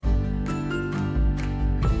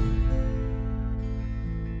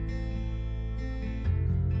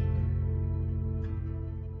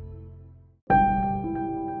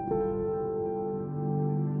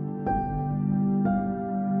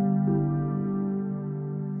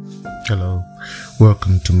Hello,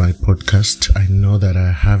 welcome to my podcast. I know that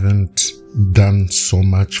I haven't done so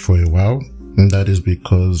much for a while, and that is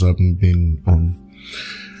because I've been on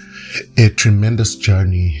a tremendous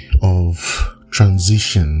journey of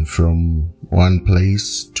transition from one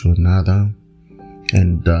place to another,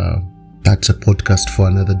 and that's a podcast for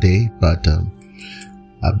another day, but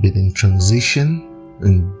I've been in transition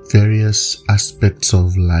in various aspects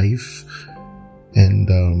of life. And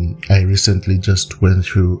I recently just went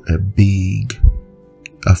through a big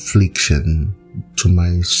affliction to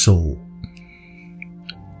my soul.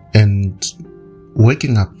 And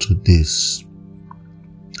waking up to this,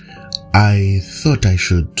 I thought I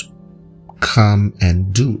should come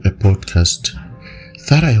and do a podcast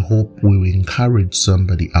that I hope will encourage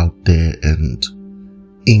somebody out there and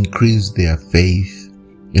increase their faith,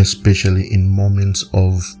 especially in moments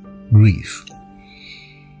of grief.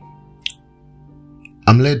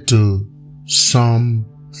 I'm led to Psalm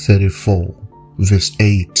 34, verse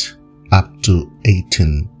 8 up to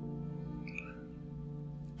 18.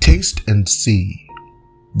 Taste and see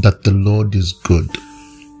that the Lord is good.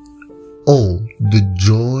 Oh, the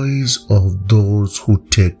joys of those who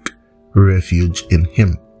take refuge in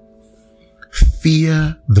Him.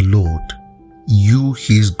 Fear the Lord, you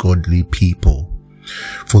His godly people,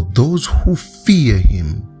 for those who fear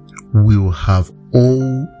Him will have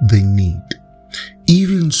all they need.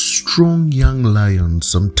 Even strong young lions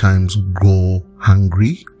sometimes go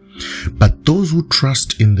hungry, but those who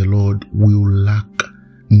trust in the Lord will lack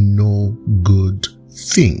no good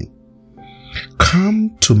thing.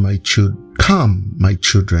 Come, my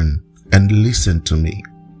children, and listen to me,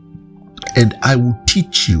 and I will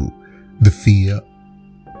teach you the fear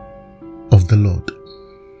of the Lord.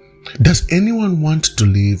 Does anyone want to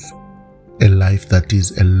live a life that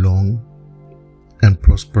is a long and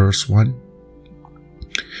prosperous one?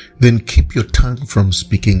 Then keep your tongue from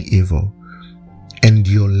speaking evil and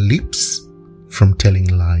your lips from telling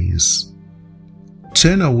lies.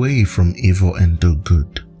 Turn away from evil and do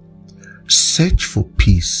good. Search for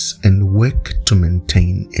peace and work to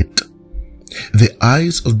maintain it. The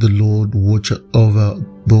eyes of the Lord watch over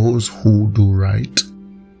those who do right.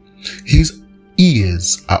 His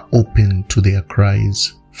ears are open to their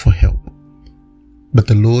cries for help. But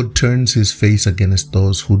the Lord turns His face against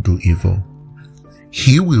those who do evil.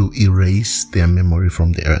 He will erase their memory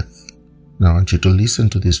from the earth. Now I want you to listen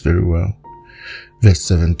to this very well. Verse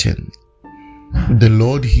 17. The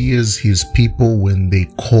Lord hears His people when they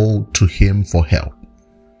call to Him for help.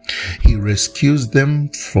 He rescues them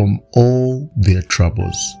from all their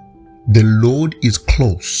troubles. The Lord is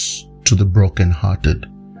close to the brokenhearted.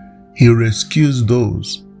 He rescues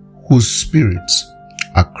those whose spirits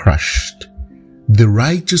are crushed. The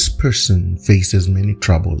righteous person faces many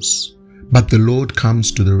troubles, but the Lord comes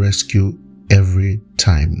to the rescue every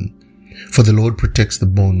time. For the Lord protects the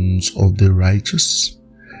bones of the righteous,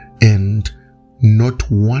 and not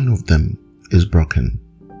one of them is broken.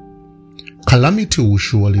 Calamity will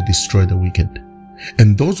surely destroy the wicked,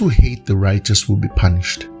 and those who hate the righteous will be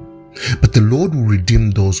punished. But the Lord will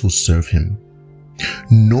redeem those who serve Him.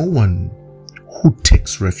 No one who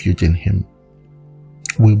takes refuge in Him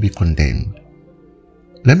will be condemned.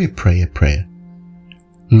 Let me pray a prayer.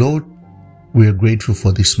 Lord, we are grateful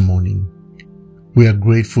for this morning. We are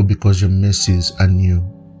grateful because your mercies are new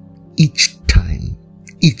each time,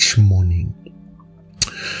 each morning.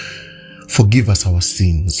 Forgive us our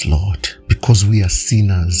sins, Lord, because we are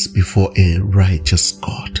sinners before a righteous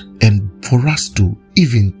God. And for us to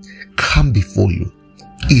even come before you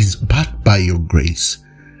is but by your grace.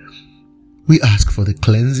 We ask for the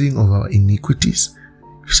cleansing of our iniquities.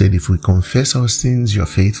 You said if we confess our sins, you are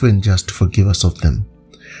faithful and just to forgive us of them.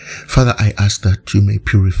 Father, I ask that you may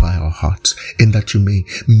purify our hearts and that you may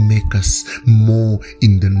make us more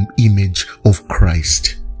in the image of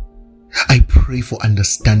Christ. I pray for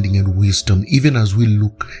understanding and wisdom even as we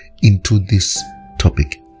look into this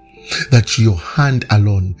topic, that your hand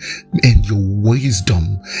alone and your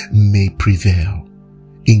wisdom may prevail.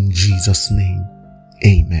 In Jesus' name,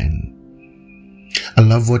 amen. I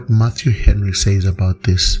love what Matthew Henry says about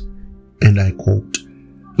this, and I quote,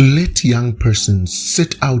 "Let young persons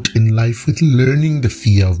set out in life with learning the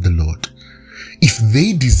fear of the Lord, if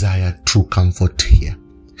they desire true comfort here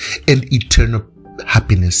and eternal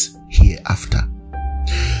happiness hereafter."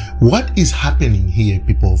 What is happening here,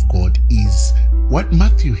 people of God, is what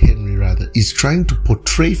Matthew Henry is trying to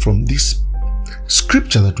portray from this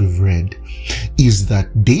scripture that we've read, is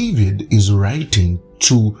that David is writing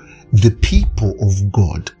to the people of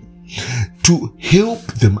God to help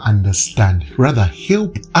them understand, rather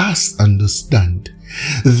help us understand,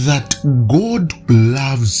 that God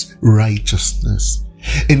loves righteousness.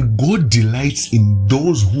 And God delights in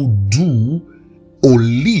those who do or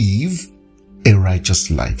live a righteous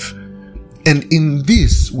life. And in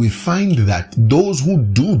this, we find that those who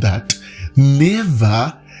do that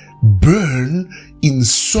never burn in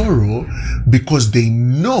sorrow, because they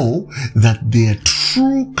know that their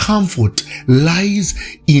true comfort lies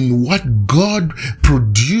in what God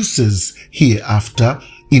produces hereafter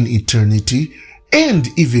in eternity and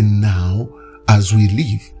even now as we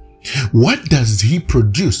live. What does He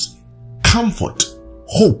produce? Comfort,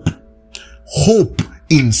 hope. Hope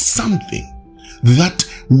in something that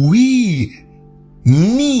we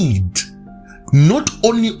need, not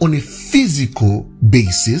only on a physical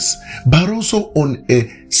basis, but also on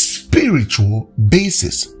a spiritual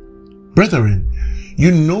basis. Brethren,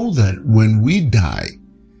 you know that when we die,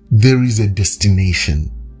 there is a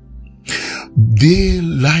destination. Their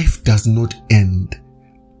life does not end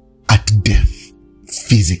at death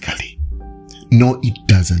physically. No, it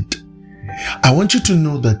doesn't. I want you to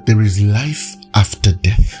know that there is life after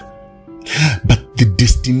death. But the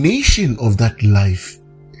destination of that life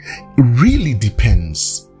really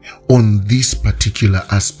depends on this particular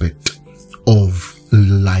aspect of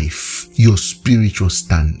life, your spiritual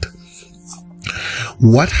stand.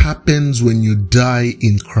 What happens when you die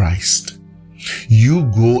in Christ? You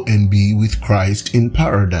go and be with Christ in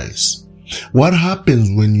paradise. What happens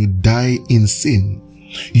when you die in sin?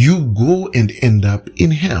 You go and end up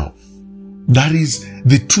in hell. That is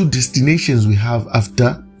the two destinations we have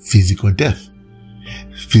after physical death.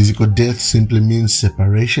 Physical death simply means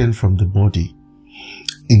separation from the body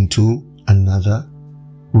into another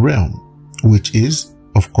realm, which is,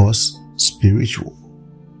 of course, spiritual.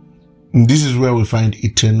 And this is where we find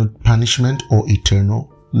eternal punishment or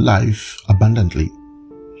eternal life abundantly.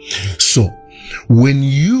 So, when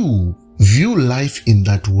you view life in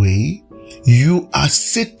that way, you are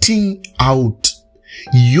setting out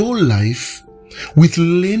your life with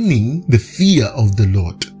learning the fear of the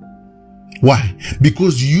Lord. Why?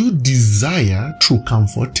 Because you desire true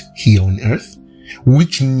comfort here on earth,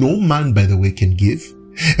 which no man, by the way, can give.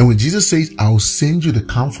 And when Jesus says, I'll send you the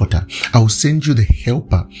comforter, I'll send you the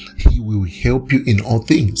helper, He will help you in all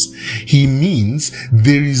things. He means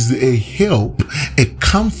there is a help, a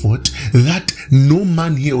comfort that no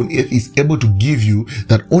man here on earth is able to give you,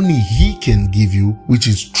 that only He can give you, which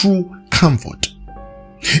is true comfort.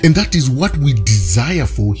 And that is what we desire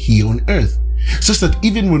for here on earth. Such that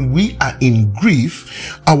even when we are in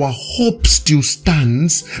grief, our hope still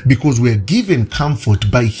stands because we are given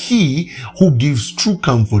comfort by He who gives true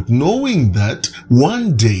comfort, knowing that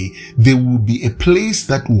one day there will be a place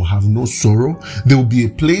that will have no sorrow. There will be a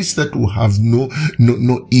place that will have no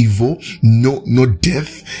evil, no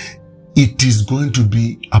death. It is going to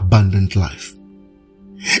be abundant life.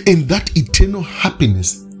 And that eternal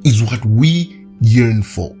happiness is what we yearn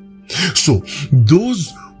for. So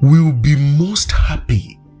those will be most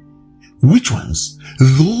happy. Which ones?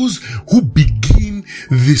 Those who begin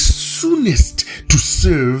the soonest to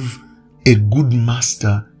serve a good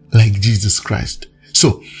master like Jesus Christ.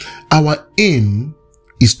 So our aim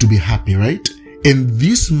is to be happy, right? And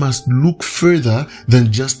this must look further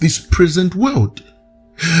than just this present world.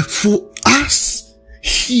 For us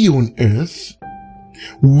here on earth,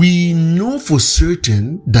 we know for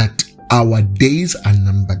certain that our days are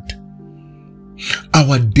numbered.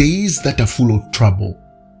 Our days that are full of trouble,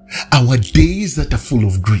 our days that are full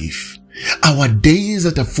of grief, our days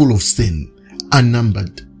that are full of sin are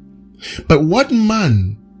numbered. But what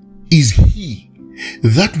man is he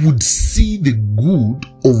that would see the good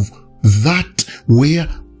of that where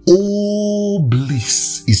all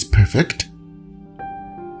bliss is perfect?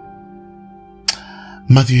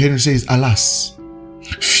 Matthew Henry says, alas,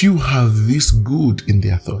 few have this good in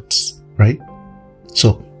their thoughts, right?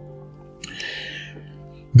 So,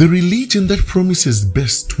 the religion that promises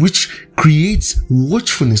best, which creates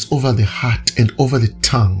watchfulness over the heart and over the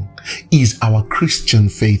tongue, is our Christian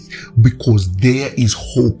faith, because there is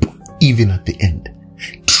hope even at the end.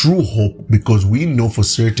 True hope, because we know for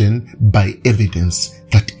certain by evidence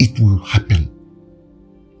that it will happen.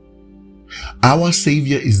 Our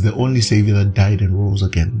Savior is the only Savior that died and rose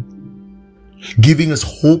again, giving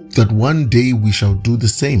us hope that one day we shall do the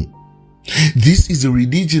same. This is a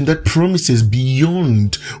religion that promises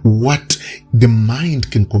beyond what the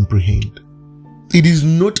mind can comprehend. It is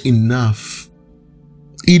not enough.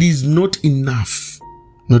 It is not enough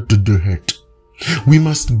not to do hurt. We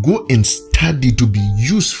must go and to be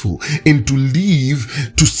useful and to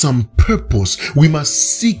live to some purpose. We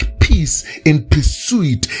must seek peace peace and pursue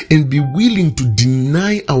it and be willing to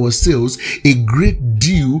deny ourselves a great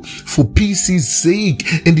deal for peace's sake.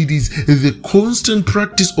 And it is the constant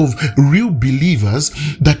practice of real believers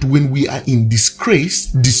that when we are in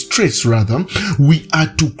distress, we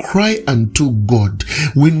are to cry unto God.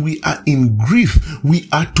 When we are in grief, we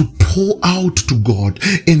are to pour out to God.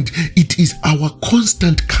 And it is our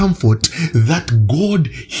constant comfort that God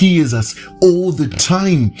hears us all the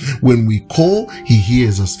time. When we call, He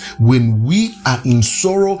hears us. When we are in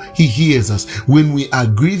sorrow, He hears us. When we are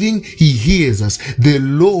grieving, He hears us. The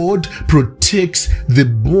Lord protects the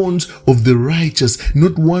bones of the righteous.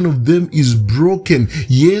 Not one of them is broken.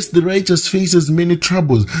 Yes, the righteous faces many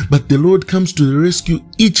troubles, but the Lord comes to the rescue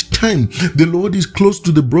each time. The Lord is close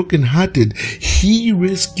to the brokenhearted. He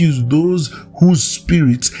rescues those whose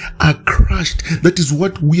spirits are crushed. That is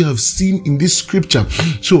what we have seen in this scripture.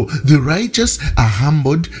 So the righteous are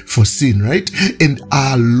humbled for sin, right? And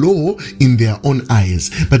are low in their own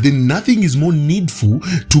eyes. But then nothing is more needful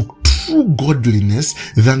to true godliness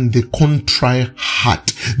than the contrite heart.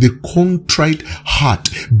 The contrite heart,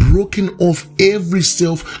 broken off every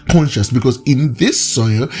self-conscious, because in this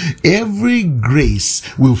soil, every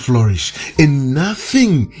grace will flourish, and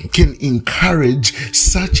nothing can encourage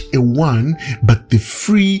such a one but the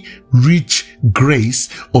free, rich grace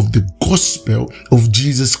of the gospel of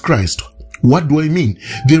Jesus Christ. What do I mean?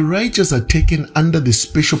 The righteous are taken under the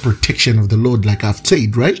special protection of the Lord, like I've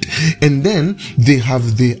said, right? And then they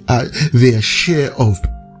have their share of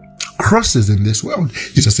crosses in this world.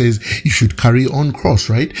 Jesus says you should carry on cross,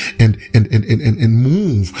 right? And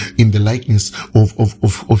move in the likeness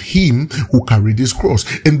of Him who carried His cross.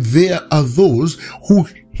 And there are those who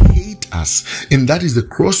hate us, and that is the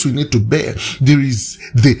cross we need to bear. There is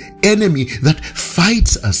the enemy that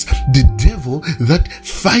fights us, the devil that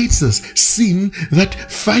fights us, sin that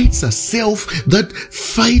fights us, self that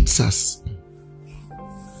fights us.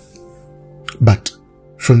 But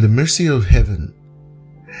from the mercy of heaven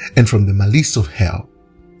and from the malice of hell,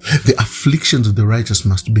 the afflictions of the righteous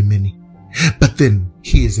must be many. But then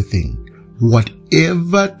here's the thing: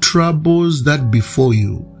 whatever troubles that befall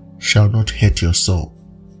you shall not hurt your soul.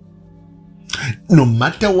 No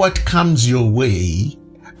matter what comes your way,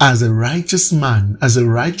 as a righteous man, as a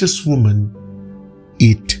righteous woman,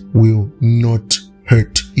 it will not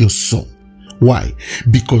hurt your soul. Why?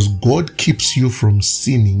 Because God keeps you from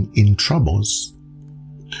sinning in troubles.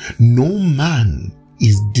 No man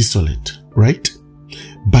is desolate, right?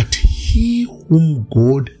 But he whom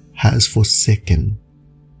God has forsaken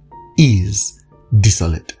is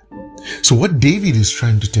desolate. So what David is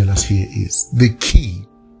trying to tell us here is the key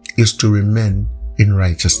is to remain in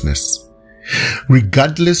righteousness.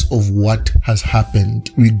 Regardless of what has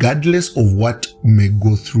happened, regardless of what may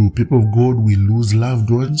go through, people of God, we lose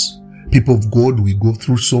loved ones. People of God, we go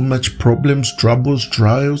through so much problems, troubles,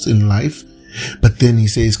 trials in life. But then he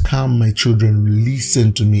says, come, my children,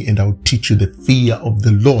 listen to me and I'll teach you the fear of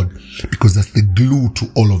the Lord, because that's the glue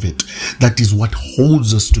to all of it. That is what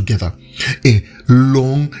holds us together. A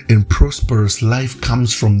long and prosperous life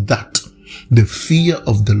comes from that. The fear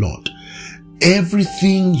of the Lord.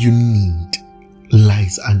 Everything you need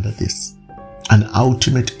lies under this. An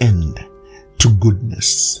ultimate end to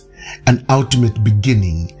goodness. An ultimate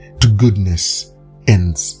beginning to goodness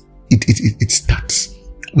ends. It starts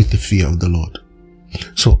with the fear of the Lord.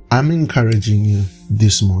 So I'm encouraging you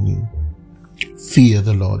this morning. Fear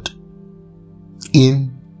the Lord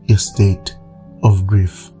in a state of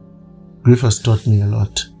grief. Grief has taught me a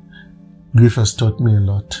lot. Grief has taught me a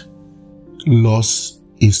lot. Loss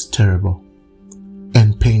is terrible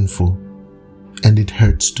and painful, and it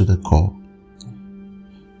hurts to the core.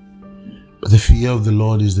 But the fear of the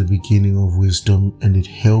Lord is the beginning of wisdom, and it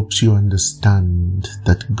helps you understand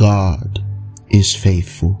that God is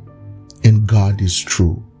faithful and God is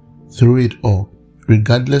true. Through it all,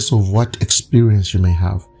 regardless of what experience you may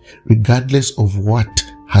have, regardless of what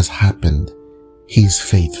has happened, He is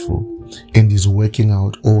faithful and is working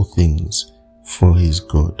out all things for His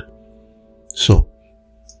good. So,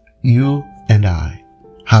 you and I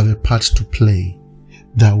have a part to play,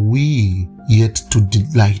 that we yet to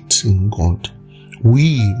delight in God.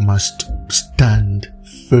 We must stand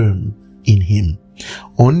firm in Him.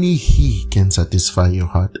 Only He can satisfy your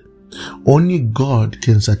heart. Only God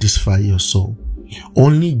can satisfy your soul.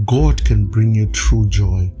 Only God can bring you true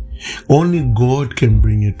joy. Only God can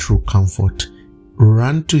bring you true comfort.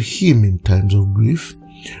 Run to Him in times of grief.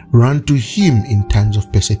 Run to Him in times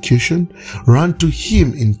of persecution. Run to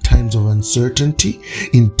Him in times of uncertainty,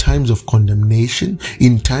 in times of condemnation,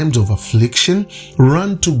 in times of affliction.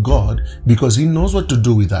 Run to God, because He knows what to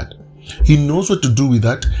do with that. He knows what to do with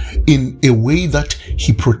that in a way that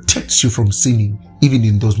he protects you from sinning, even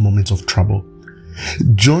in those moments of trouble.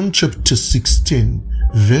 John chapter 16,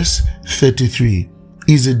 verse 33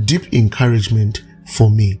 is a deep encouragement for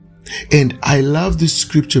me. And I love this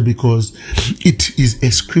scripture because it is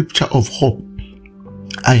a scripture of hope.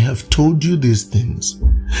 I have told you these things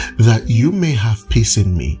that you may have peace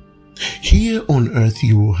in me. Here on earth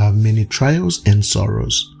you will have many trials and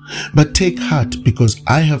sorrows, but take heart because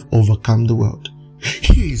I have overcome the world.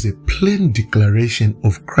 Here is a plain declaration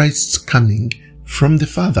of Christ's coming from the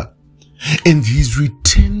Father and his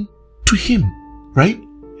return to him, right?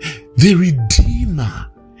 The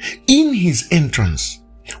Redeemer in his entrance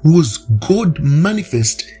was God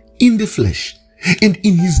manifest in the flesh, and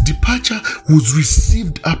in his departure was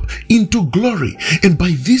received up into glory. And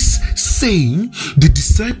by this saying, the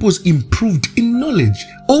disciples improved in knowledge,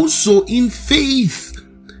 also in faith.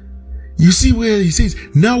 You see where he says,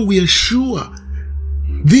 now we are sure.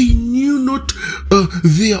 They knew not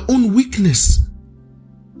their own weakness.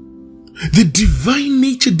 The divine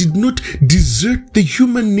nature did not desert the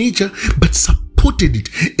human nature, but supported it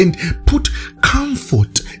and put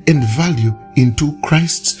comfort and value into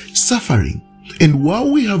Christ's suffering. And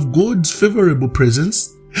while we have God's favorable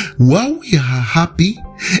presence, while we are happy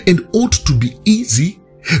and ought to be easy,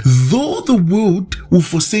 though the world will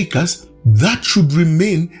forsake us, that should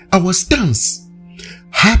remain our stance.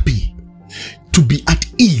 Happy, to be at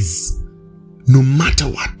ease, no matter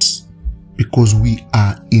what, because we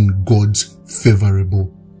are in God's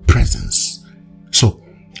favorable presence. So,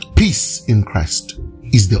 peace in Christ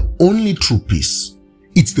is the only true peace.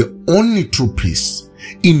 It's the only true peace.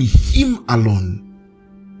 In him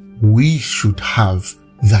alone, we should have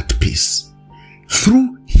that peace.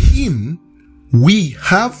 Through him, we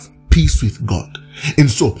have peace with God. And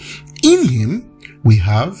so, in him, we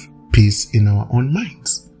have peace in our own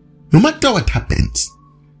minds. No matter what happens,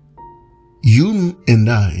 you and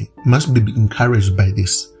I must be encouraged by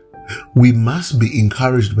this. We must be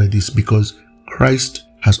encouraged by this because Christ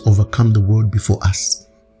has overcome the world before us.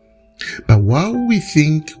 But while we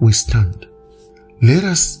think we stand, let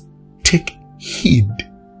us take heed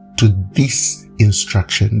to this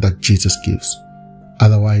instruction that Jesus gives.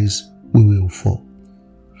 Otherwise, we will fall.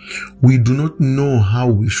 We do not know how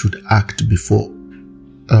we should act before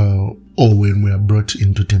or when we are brought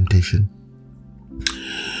into temptation.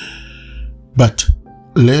 But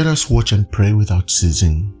let us watch and pray without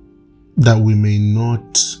ceasing, that we may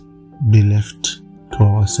not be left to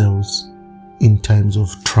ourselves in times of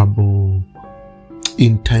trouble,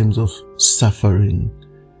 in times of suffering,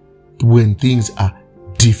 when things are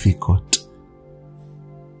difficult.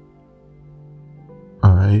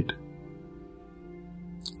 Alright?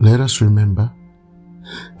 Let us remember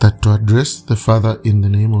that to address the Father in the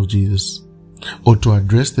name of Jesus, or to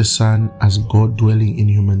address the Son as God dwelling in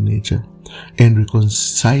human nature and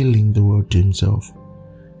reconciling the world to himself,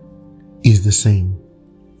 is the same,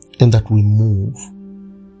 and that we move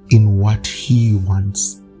in what he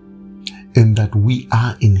wants, and that we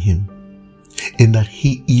are in him, and that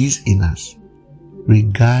he is in us,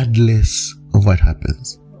 regardless of what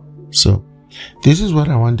happens. So, this is what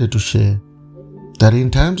I wanted to share, that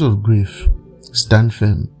in times of grief, stand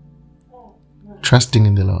firm, trusting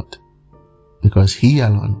in the Lord, because he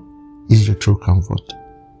alone is your true comfort.